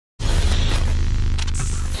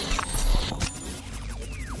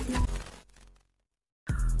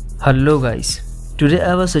Hello guys, today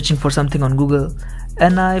I was searching for something on Google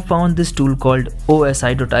and I found this tool called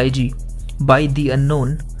OSI.IG by the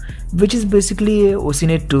unknown, which is basically a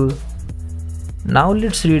OSINT tool. Now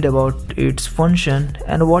let's read about its function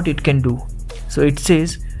and what it can do. So it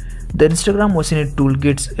says the Instagram OSINT tool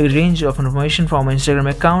gets a range of information from an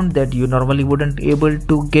Instagram account that you normally wouldn't able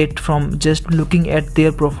to get from just looking at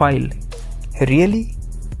their profile. Really?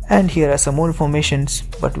 And here are some more informations,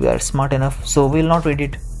 but we are smart enough so we'll not read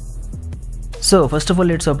it. So first of all,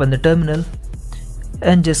 let's open the terminal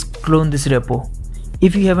and just clone this repo.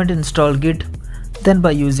 If you haven't installed Git, then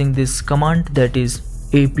by using this command, that is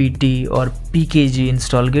apt or pkg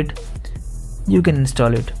install git, you can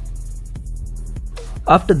install it.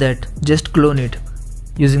 After that, just clone it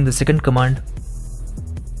using the second command.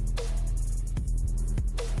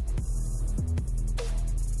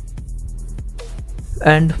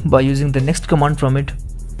 And by using the next command from it,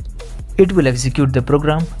 it will execute the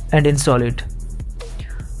program and install it.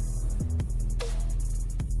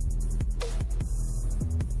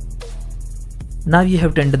 Now you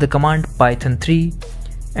have to enter the command python3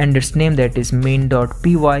 and its name, that is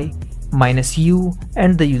main.py -u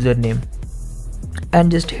and the username,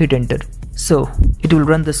 and just hit enter. So it will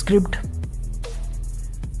run the script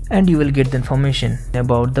and you will get the information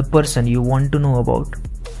about the person you want to know about.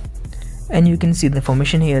 And you can see the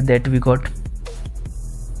information here that we got.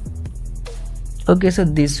 Okay, so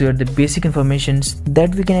these were the basic informations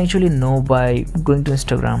that we can actually know by going to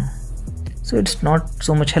Instagram. So it's not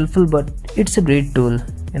so much helpful, but it's a great tool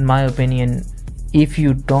in my opinion if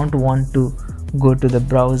you don't want to go to the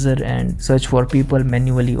browser and search for people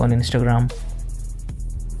manually on Instagram.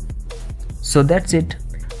 So that's it.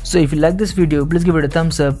 So if you like this video, please give it a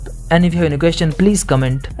thumbs up, and if you have any question, please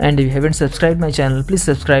comment, and if you haven't subscribed my channel, please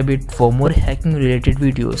subscribe it for more hacking related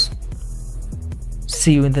videos.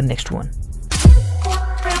 See you in the next one.